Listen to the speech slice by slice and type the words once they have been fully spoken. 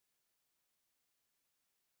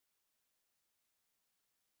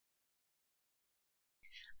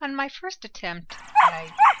On my first attempt, I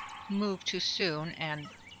moved too soon and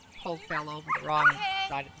pulled Belle over the wrong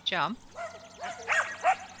side of the jump.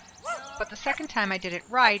 But the second time I did it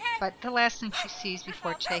right, but the last thing she sees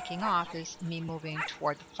before taking off is me moving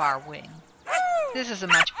toward the far wing. This is a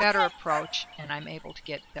much better approach, and I'm able to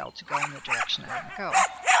get Belle to go in the direction I want to go.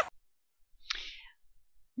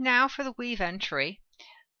 Now for the weave entry.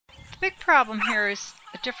 The big problem here is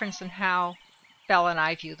a difference in how Belle and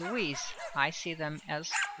I view the weaves. I see them as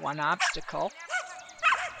one obstacle,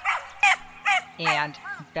 and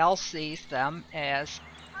Belle sees them as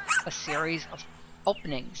a series of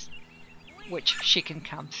openings which she can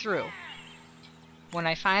come through. When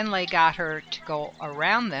I finally got her to go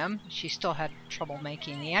around them, she still had trouble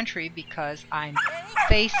making the entry because I'm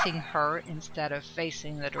facing her instead of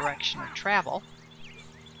facing the direction of travel,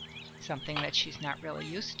 something that she's not really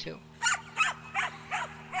used to.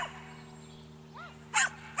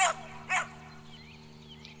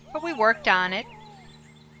 But we worked on it.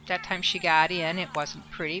 That time she got in. It wasn't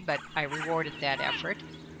pretty, but I rewarded that effort.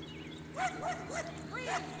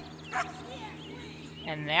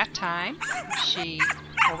 And that time she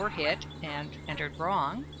overhit and entered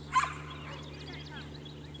wrong.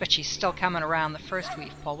 But she's still coming around the first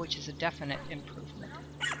weave pull, which is a definite improvement.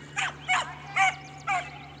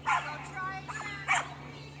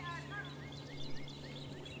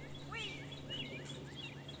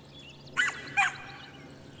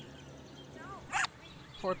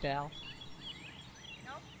 Poor Belle.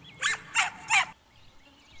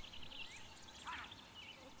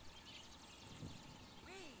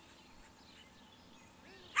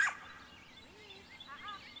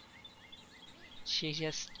 She's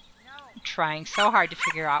just trying so hard to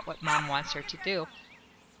figure out what Mom wants her to do.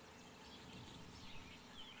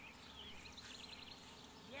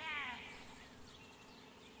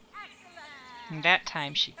 And that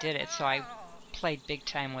time she did it, so I played big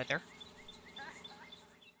time with her.